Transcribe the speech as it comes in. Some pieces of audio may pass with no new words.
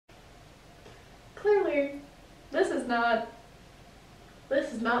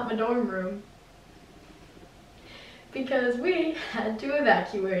not my dorm room. Because we had to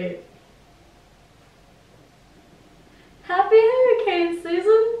evacuate. Happy hurricane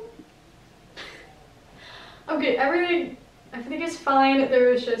season! Okay, everything is fine. There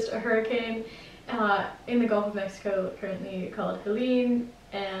was just a hurricane in the Gulf of Mexico currently called Helene,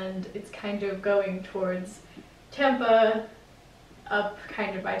 and it's kind of going towards Tampa, up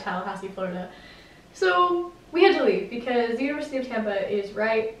kind of by Tallahassee, Florida. So we had to leave because the University of Tampa is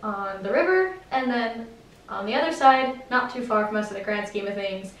right on the river, and then on the other side, not too far from us in the grand scheme of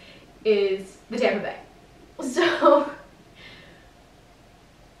things, is the Tampa Bay. So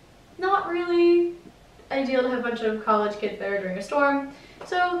not really ideal to have a bunch of college kids there during a storm,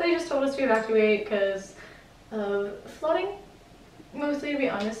 so they just told us to evacuate because of flooding, mostly to be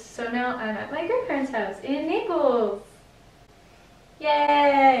honest. So now I'm at my grandparents' house in Naples.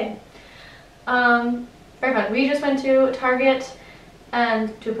 Yay! Very fun. We just went to Target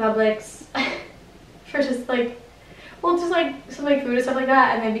and to Publix for just like, well, just like some like food and stuff like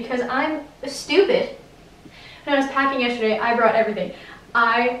that, and then because I'm stupid, when I was packing yesterday, I brought everything.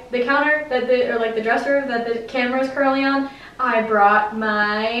 The counter that the dresser that the camera is currently on, I brought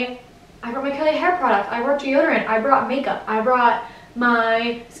my curly hair product, I brought deodorant, I brought makeup, I brought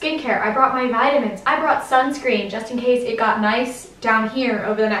my skincare, I brought my vitamins, I brought sunscreen just in case it got nice down here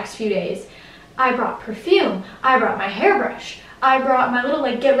over the next few days. I brought perfume, I brought my hairbrush, I brought my little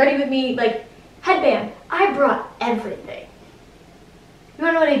like get ready with me like headband. I brought everything. You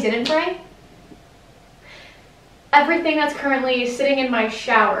wanna know what I didn't bring? Everything that's currently sitting in my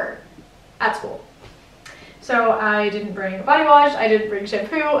shower at school. So I didn't bring a body wash, I didn't bring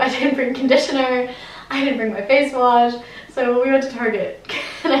shampoo, I didn't bring conditioner, I didn't bring my face wash. So we went to Target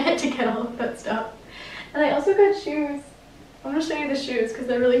and I had to get all of that stuff. And I also got shoes. I'm gonna show you the shoes because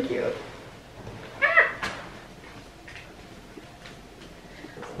they're really cute.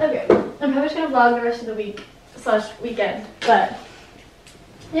 Okay, I'm probably just gonna vlog the rest of the week / weekend, but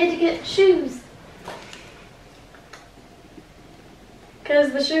I had to get shoes.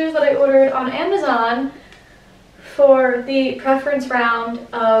 Because the shoes that I ordered on Amazon for the preference round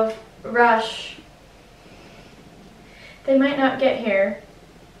of Rush, they might not get here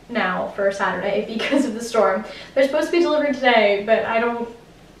now for Saturday because of the storm. They're supposed to be delivered today, but I don't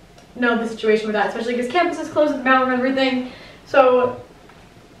know the situation with that, especially because campus is closed at the mountain and everything. So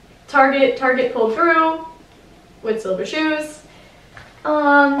Target pulled through with silver shoes.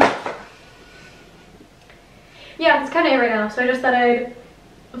 Yeah, that's kind of it right now, so I just thought I'd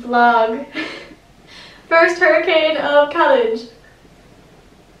vlog first hurricane of college.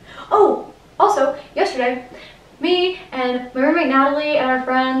 Oh, also, yesterday, me and my roommate Natalie and our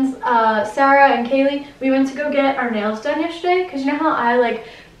friends Sarah and Kaylee, we went to go get our nails done yesterday, because you know how I like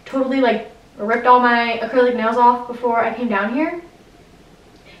totally like ripped all my acrylic nails off before I came down here?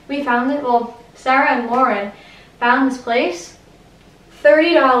 We found it, well, Sarah and Lauren found this place,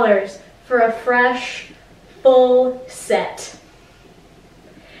 $30 for a fresh full set.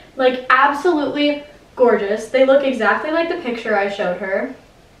 Like absolutely gorgeous. They look exactly like the picture I showed her.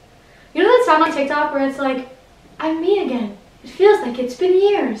 You know that sound on TikTok where it's like, I'm me again. It feels like it's been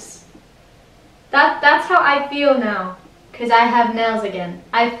years. That's how I feel now, because I have nails again.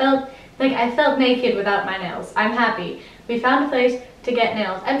 I felt naked without my nails. I'm happy. We found a place to get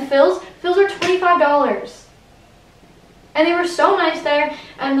nails. And Phil's are $25. And they were so nice there,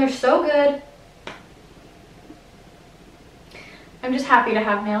 and they're so good. I'm just happy to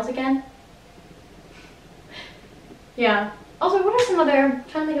have nails again. Yeah. Also, what are some other, I'm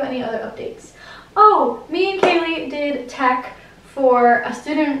trying to think of any other updates. Oh, me and Kaylee did tech for a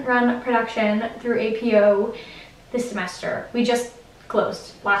student-run production through APO this semester. We just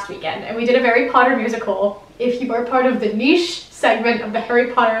closed last weekend, and we did a Harry Potter musical. If you are part of the niche segment of the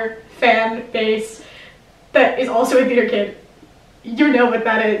Harry Potter fan base that is also a theater kid, you know what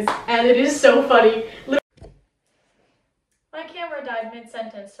that is, and it is so funny. My camera died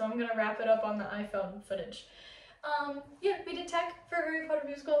mid-sentence, so I'm gonna wrap it up on the iPhone footage. Yeah, we did tech for a Harry Potter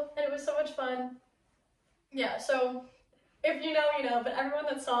musical, and it was so much fun. Yeah, so if you know, you know, but everyone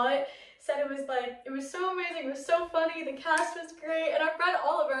that saw it said it was so amazing, it was so funny, the cast was great, and our friend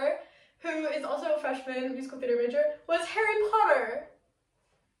Oliver, who is also a freshman musical theater major, was Harry Potter.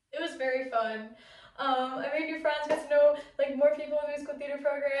 It was very fun. I made new friends, got to know like more people in the musical theater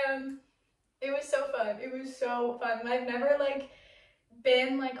program. It was so fun. It was so fun. I've never like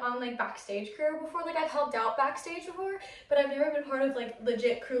been like on like backstage crew before. Like I've helped out backstage before, but I've never been part of like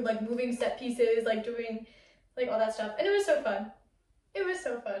legit crew, like moving set pieces, like doing like all that stuff. And it was so fun. It was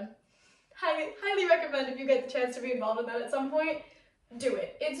so fun. Highly recommend if you get the chance to be involved in that at some point, do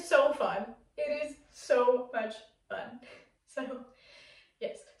it. It's so fun. It is so much fun. So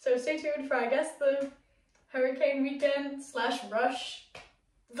yes, so stay tuned for, I guess, the hurricane weekend / rush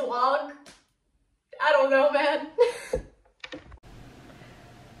vlog. I don't know, man.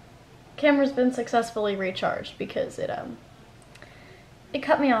 Camera's been successfully recharged because it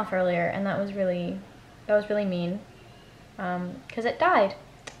cut me off earlier, and that was really mean, because it died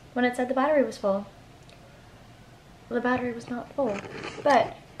when it said the battery was full. Well, the battery was not full,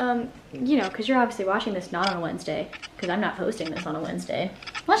 but you know, because you're obviously watching this not on a Wednesday, because I'm not posting this on a Wednesday.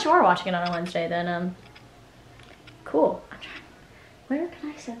 Unless you are watching it on a Wednesday, then cool. I'm trying. Where can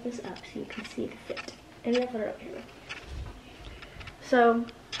I set this up so you can see the fit? Maybe I'll put it up here. So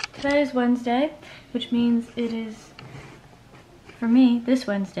today is Wednesday, which means it is, for me, this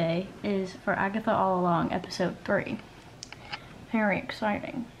Wednesday is for Agatha All Along, episode 3. Very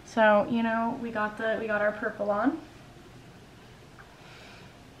exciting. So, you know, we got our purple on.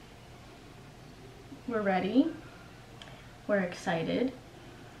 We're ready. We're excited.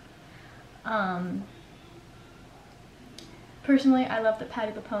 Personally, I love that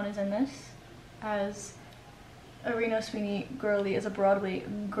Patti LuPone is in this as a Reno Sweeney girly, as a Broadway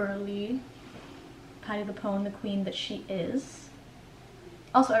girly. Patti LuPone, the queen that she is.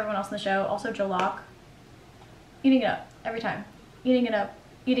 Also everyone else in the show. Also Joe Locke. Eating it up every time. Eating it up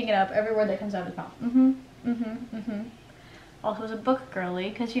every word that comes out of his mouth. Also as a book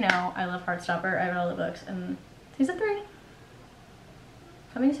girly, because you know I love Heartstopper. I read all the books, and season 3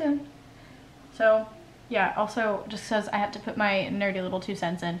 coming soon. So yeah, also just because I have to put my nerdy little 2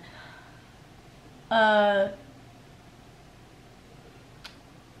 cents in.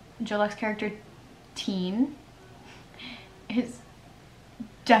 Joe Locke's character Teen is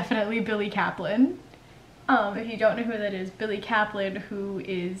definitely Billy Kaplan. If you don't know who that is, Billy Kaplan, who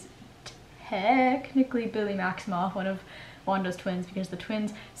is technically Billy Maximoff, one of Wanda's twins, because the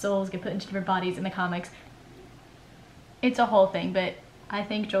twins' souls get put into different bodies in the comics. It's a whole thing, but I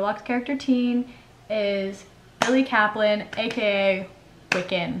think Joe Locke's character Teen is Billy Kaplan, aka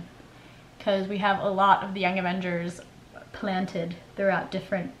Wiccan, because we have a lot of the Young Avengers planted throughout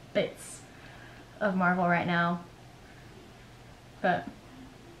different bits of Marvel right now. But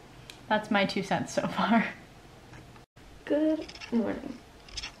that's my 2 cents so far. Good morning.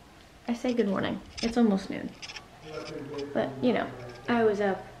 I say good morning. It's almost noon. But, you know, I was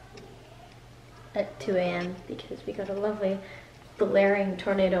up at 2 a.m. because we got a lovely blaring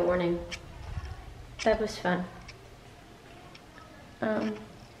tornado warning. That was fun.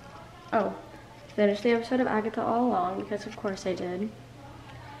 Oh, finished the episode of Agatha All Along, because of course I did.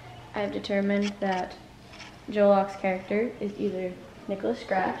 I've determined that Joe Locke's character is either Nicholas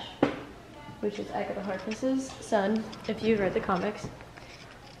Scratch, which is Agatha Harkness's son, if you've read the comics,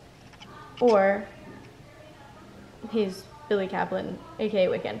 or he's Billy Kaplan, aka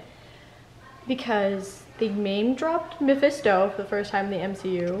Wiccan, because they name dropped Mephisto for the first time in the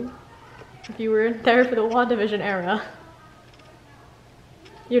MCU. If you were there for the WandaVision era,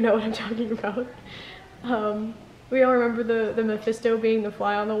 you know what I'm talking about. We all remember the Mephisto being the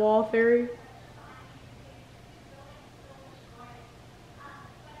fly on the wall theory.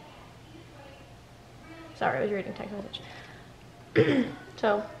 Sorry, I was reading text message.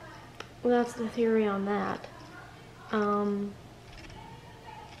 So, well, that's the theory on that.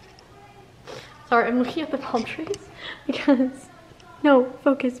 Sorry, I'm looking at the palm trees because, no,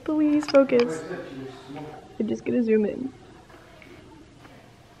 focus, please focus. I'm just gonna zoom in.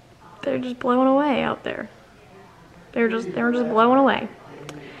 They're just blowing away out there. They were just blowing away.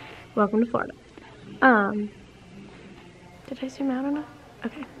 Welcome to Florida. Did I zoom out enough?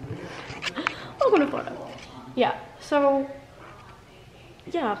 Okay. Welcome to Florida. Yeah, so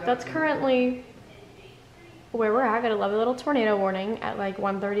yeah, that's currently where we're at. Got a lovely little tornado warning at like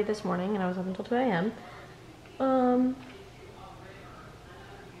 1:30 this morning, and I was up until 2 a.m.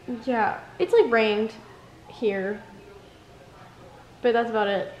 Yeah, it's like rained here, but that's about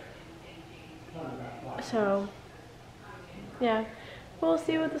it. So yeah, we'll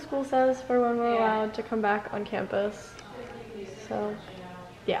see what the school says for when we're allowed to come back on campus. So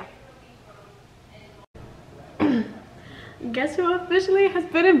yeah. Guess who officially has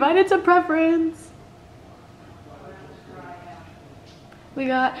been invited to Preference? We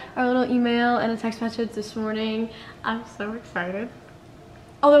got our little email and a text message this morning. I'm so excited.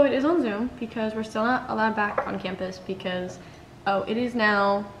 Although it is on Zoom, because we're still not allowed back on campus because, oh,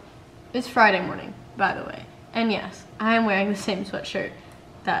 it's Friday morning, by the way. And yes, I am wearing the same sweatshirt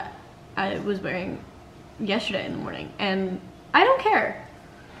that I was wearing yesterday in the morning, and I don't care.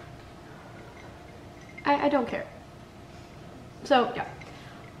 I don't care. So, yeah.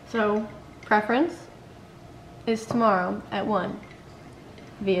 So, Preference is tomorrow at 1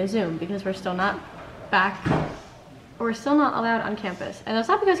 via Zoom, because we're still not back we're still not allowed on campus. And it's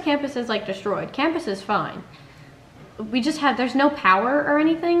not because campus is like destroyed. Campus is fine. We just have, there's no power or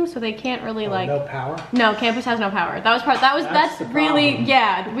anything, so they can't really like. No power? No, campus has no power. That's really,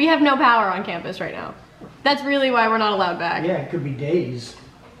 yeah, we have no power on campus right now. That's really why we're not allowed back. Yeah, it could be days.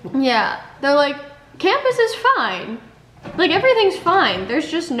 Yeah, they're like, campus is fine. Like everything's fine.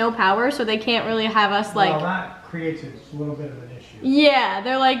 There's just no power, so they can't really have us like. Well, that creates a little bit of an issue. Yeah,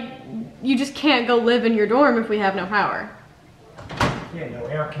 they're like, you just can't go live in your dorm if we have no power. Yeah, no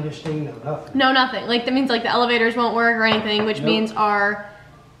air conditioning, no nothing. No, nothing. Like that means like the elevators won't work or anything, which means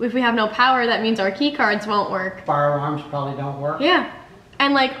if we have no power, that means our key cards won't work. Fire alarms probably don't work. Yeah,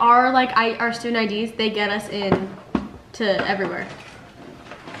 and like our student IDs, they get us in to everywhere.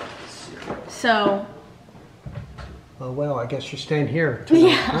 So. Oh well, I guess you're staying here tonight,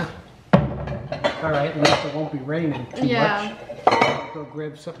 Yeah. Huh? All right, at least it won't be raining too much. I'll go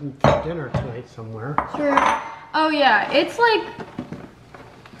grab something for dinner tonight somewhere. Sure. Oh yeah, it's like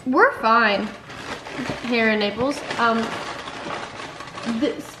we're fine here in Naples.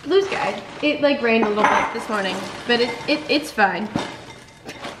 This blue sky. It like rained a little bit this morning, but it's fine.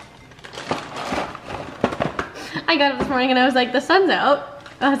 I got up this morning and I was like, the sun's out.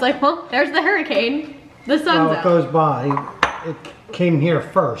 I was like, well, there's the hurricane. The sun's out. Well, it goes by. It came here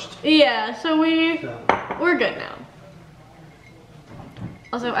first. Yeah, so we're good now.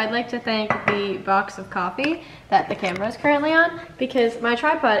 Also, I'd like to thank the box of coffee that the camera is currently on because my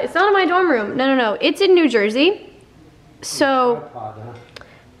tripod, it's not in my dorm room. No, it's in New Jersey. So,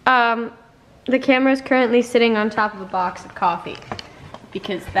 the camera is currently sitting on top of a box of coffee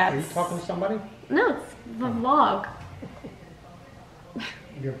because that's... Are you talking to somebody? No, it's the vlog.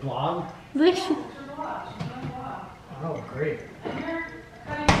 Your blog? Oh, great.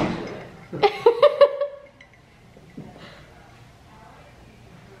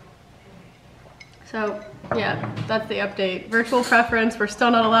 So, yeah, that's the update. Virtual preference, we're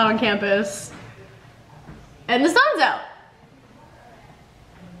still not allowed on campus. And the sun's out.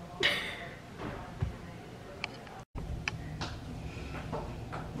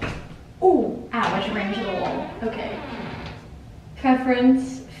 Ooh, ow, I should bring it to the wall. Okay.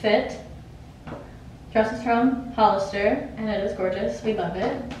 Preference fit. Dress is from Hollister, and it is gorgeous. We love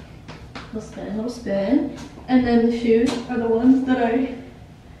it. Little spin, little spin. And then the shoes are the ones that I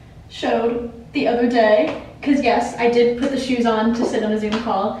showed the other day. Because yes, I did put the shoes on to sit on a Zoom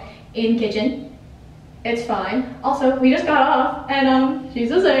call in kitchen. It's fine. Also, we just got off, and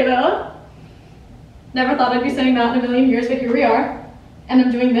she's a Zeta. Never thought I'd be saying that in a million years, but here we are. And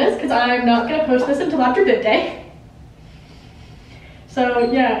I'm doing this because I'm not gonna post this until after bid day.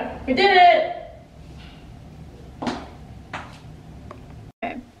 So yeah, we did it.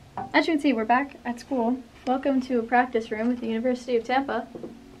 Okay, as you can see, we're back at school. Welcome to a practice room at the University of Tampa.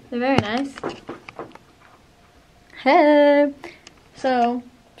 They're very nice. Hey. So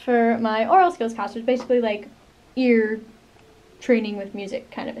for my oral skills class, it's basically like ear training with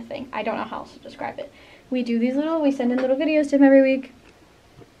music kind of a thing. I don't know how else to describe it. We do these we send in little videos to them every week.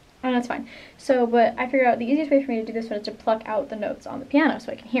 And that's fine. So, but I figured out the easiest way for me to do this one is to pluck out the notes on the piano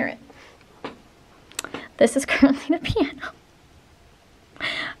so I can hear it. This is currently the piano.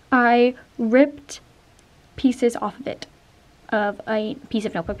 I ripped pieces off of it, of a piece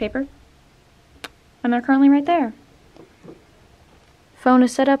of notebook paper. And they're currently right there. Phone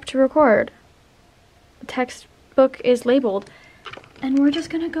is set up to record. The textbook is labeled. And we're just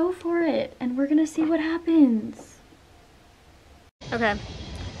gonna go for it. And we're gonna see what happens. Okay.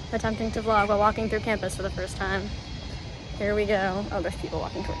 Attempting to vlog while walking through campus for the first time. Here we go. Oh, there's people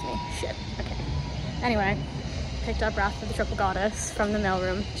walking towards me. Shit. Okay. Anyway, picked up Wrath of the Triple Goddess from the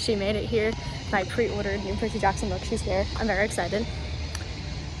mailroom. She made it here. I pre-ordered new Percy Jackson book. She's here. I'm very excited.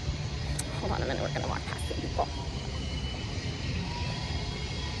 Hold on a minute. We're gonna walk past the people.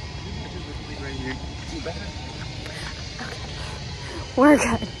 Okay. We're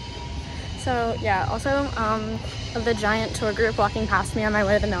good. So yeah, also the giant tour group walking past me on my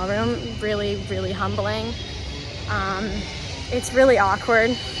way to the mailroom, really humbling. It's really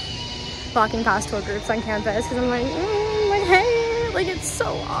awkward walking past tour groups on campus because I'm like, hey, like it's so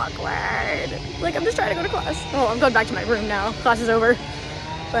awkward. Like I'm just trying to go to class. Well, I'm going back to my room now. Class is over.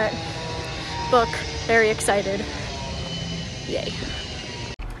 But book, very excited. Yay.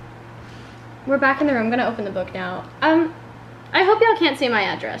 We're back in the room. I'm gonna open the book now. I hope y'all can't see my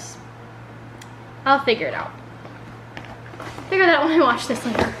address. I'll figure it out. Figure that out when I watch this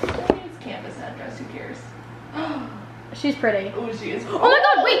later. It's campus address, who cares? She's pretty. Oh, she is. Oh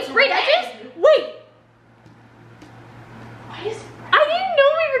my god, wait, sprayed edges? Wait! Why is I didn't know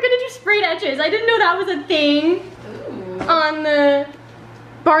we were gonna do sprayed edges. I didn't know that was a thing. Ooh. On the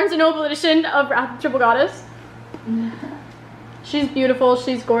Barnes & Noble edition of Wrath of the Triple Goddess. She's beautiful,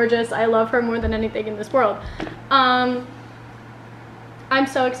 she's gorgeous. I love her more than anything in this world. I'm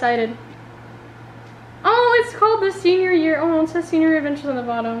so excited. Oh, it's called the senior year. Oh, it says senior adventures on the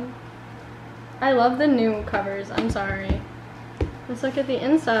bottom. I love the new covers. I'm sorry. Let's look at the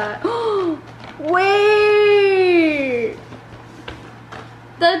inside. Wait!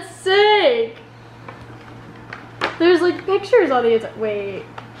 That's sick! There's like pictures on the inside. Wait.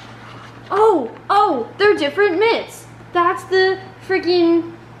 Oh, they're different mitts. That's the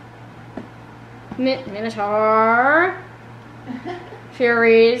freaking Minotaur.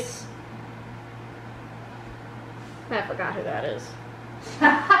 Furies. I forgot who that is.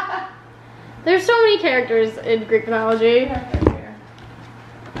 There's so many characters in Greek mythology.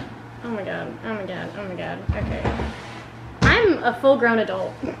 Oh my god, oh my god, oh my god. Okay. I'm a full-grown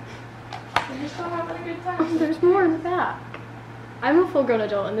adult. You're still having a good time. There's more in the back. I'm a full-grown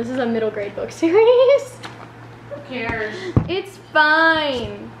adult and this is a middle grade book series. Who cares? It's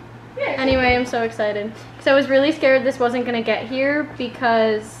fine. Yeah, Anyway, I'm so excited. Because I was really scared this wasn't going to get here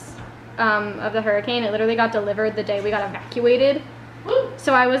because of the hurricane. It literally got delivered the day we got evacuated. Woo.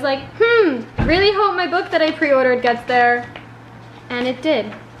 So I was like, really hope my book that I pre-ordered gets there. And it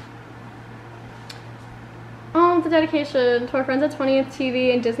did. Oh, the dedication to our friends at 20th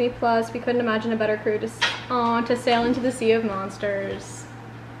TV and Disney Plus. We couldn't imagine a better crew to sail into the sea of monsters.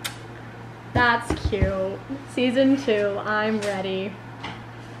 That's cute. Season 2, I'm ready.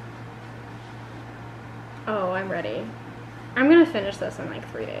 Oh, I'm ready. I'm gonna finish this in like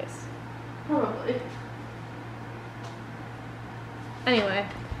 3 days. Probably. Anyway,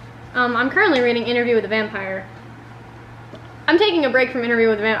 I'm currently reading Interview with a Vampire. I'm taking a break from Interview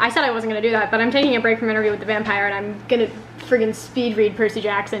with the Vampire. I said I wasn't gonna do that, but I'm taking a break from Interview with the Vampire and I'm gonna friggin' speed read Percy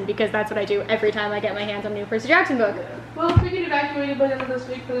Jackson because that's what I do every time I get my hands on a new Percy Jackson book. Well, if we get evacuated by the end of this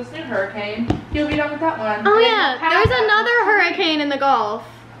week for this new hurricane, you'll be done with that one. Oh And yeah, you'll have there's that another one. hurricane in the Gulf.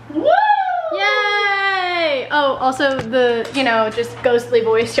 Woo! Yay! Oh, also the, just ghostly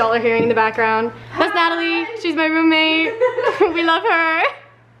voice y'all are hearing in the background. That's Natalie. She's my roommate. We love her.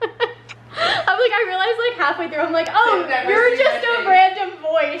 I realized like halfway through, I'm like, oh, They've never you're seen just my a face. random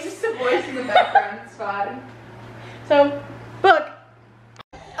voice. Just a voice in the background, it's fine. So, book.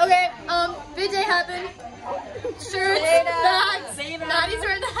 Okay, big day happened. Shirts, hats, Maddie's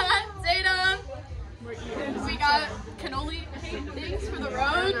wearing the hat, Zeta. We got cannoli things for the road.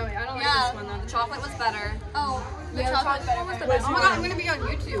 I don't like this one though. The chocolate was better. Oh, the chocolate one was the best. Oh my god, I'm gonna be on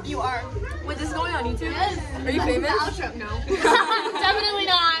YouTube. You are. Wait, this is going on YouTube? Yes. Are you famous? Outro, no. Definitely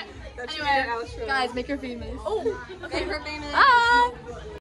not. That should be Anyway, your outro. guys, make her famous. Oh, okay, her famous. Bye.